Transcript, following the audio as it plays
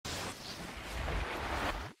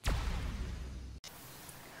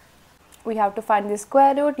we have to find the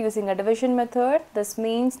square root using a division method. This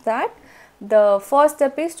means that the first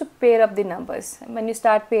step is to pair up the numbers. When you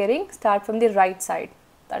start pairing, start from the right side.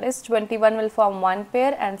 That is 21 will form one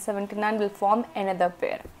pair and 79 will form another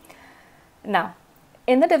pair. Now,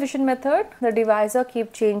 in the division method, the divisor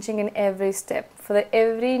keeps changing in every step. For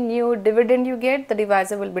every new dividend you get, the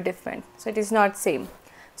divisor will be different. So, it is not same.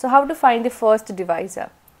 So, how to find the first divisor?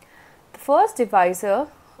 The first divisor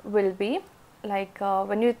will be like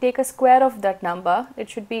when you take a square of that number, it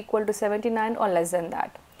should be equal to 79 or less than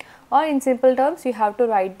that. Or in simple terms, you have to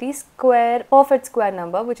write the square, perfect square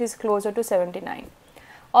number which is closer to 79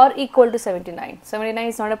 or equal to 79. 79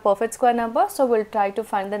 is not a perfect square number, so we'll try to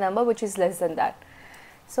find the number which is less than that.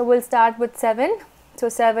 So we'll start with 7. So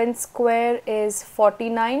 7 square is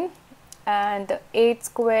 49 and 8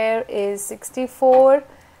 square is 64.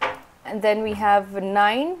 And then we have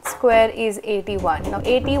 9 square is 81. Now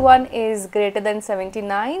 81 is greater than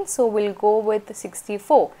 79, so we'll go with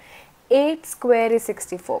 64. 8 square is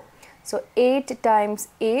 64. So 8 times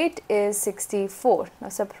 8 is 64. Now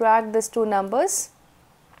subtract these two numbers.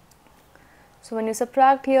 So when you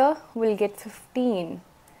subtract here, we'll get 15.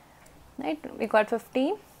 Right? We got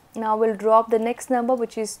 15. Now we'll drop the next number,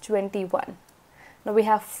 which is 21. Now we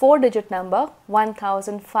have 4-digit number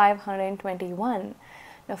 1521.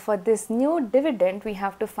 Now for this new dividend, we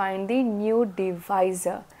have to find the new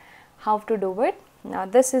divisor. How to do it? Now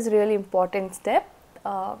this is really important step.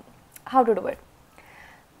 How to do it?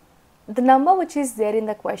 The number which is there in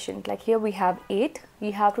the question, like here we have 8,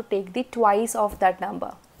 you have to take the twice of that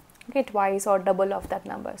number. Okay, twice or double of that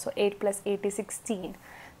number. So 8 plus 8 is 16.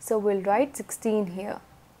 So we'll write 16 here.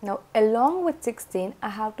 Now along with 16, I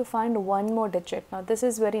have to find one more digit. Now this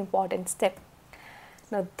is very important step.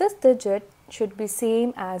 Now this digit should be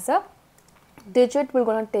same as a digit we're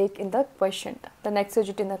going to take in the question, the next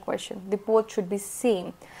digit in the question. The both should be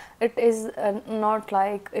same. It is not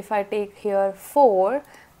like if I take here 4,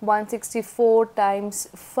 164 times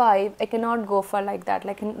 5, I cannot go for like that.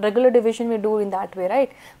 Like in regular division we do in that way,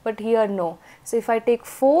 right? But here no. So if I take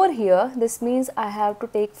 4 here, this means I have to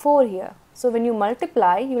take 4 here. So when you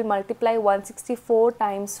multiply, you will multiply 164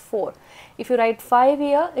 times 4. If you write 5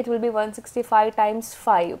 here, it will be 165 times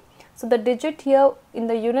 5. So the digit here in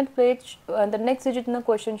the unit plate, the next digit in the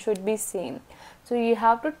question should be same. So you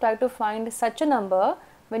have to try to find such a number.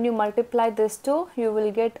 When you multiply this two, you will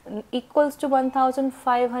get equals to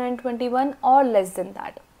 1521 or less than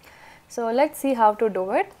that. So let's see how to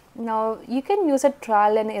do it. Now you can use a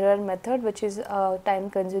trial and error method, which is a time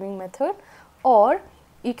consuming method, or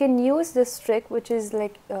you can use this trick, which is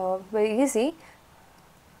like very easy.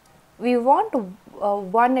 We want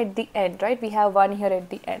 1 at the end, right? We have 1 here at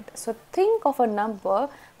the end. So think of a number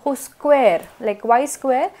whose square, like y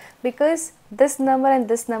square, because this number and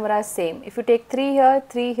this number are same. If you take 3 here,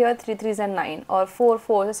 3 here, 3 3s are 9, or 4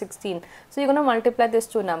 4 is 16. So you're going to multiply this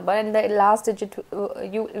two number, and the last digit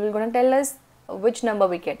you're going to tell us which number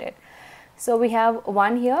we get it. So we have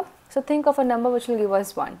 1 here. So think of a number which will give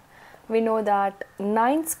us 1. We know that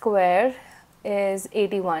 9 square is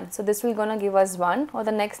 81. So this will gonna give us 1, or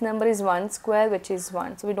the next number is 1 square, which is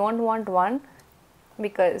 1. So we don't want 1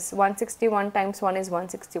 because 161 times 1 is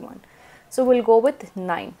 161. So we'll go with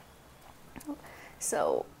 9.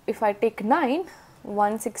 So if I take 9,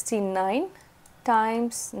 169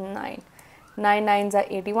 times 9. 9 9s are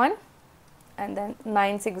 81, and then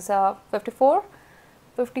 9 6 are 54.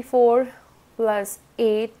 54 plus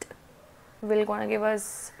 8 will gonna give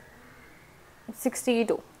us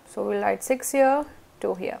 62. So we'll write 6 here,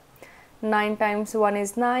 2 here. 9 times 1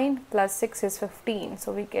 is 9, plus 6 is 15.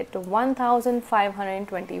 So we get to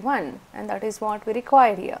 1521, and that is what we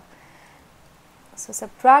require here. So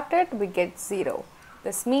subtract it, we get 0.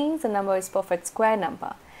 This means the number is perfect square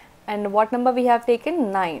number. And what number we have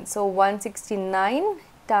taken? 9. So 169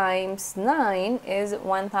 times 9 is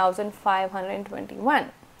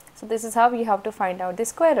 1521. So this is how you have to find out the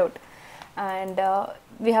square root. And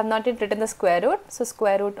we have not yet written the square root. So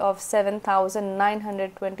square root of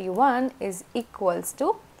 7921 is equals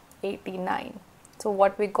to 89. So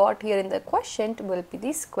what we got here in the question will be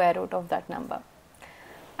the square root of that number.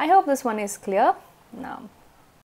 I hope this one is clear. Now